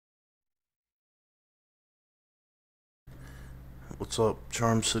What's up,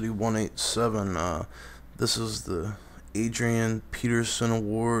 Charm City 187? This is the Adrian Peterson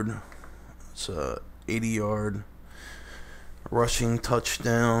Award. It's a 80-yard rushing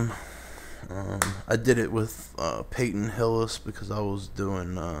touchdown. I did it with Peyton Hillis because I was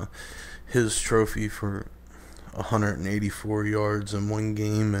doing his trophy for 184 yards in one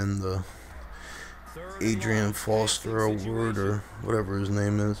game, and the Adrian Foster Award, or whatever his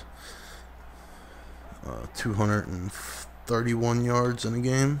name is, 231 yards in a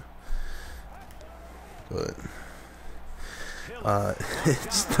game. But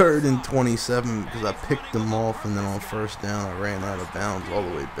it's 3rd and 27 because I picked them off, and then on first down I ran out of bounds all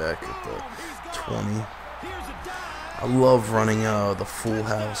the way back at the 20. I love running the full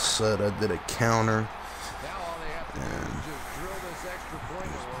house set. I did a counter and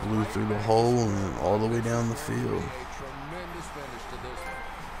blew through the hole and all the way down the field.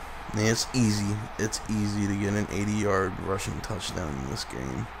 And it's easy. It's easy to get an 80-yard rushing touchdown in this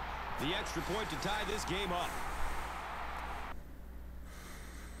game. The extra point to tie this game up.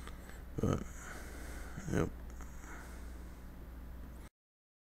 But, yep.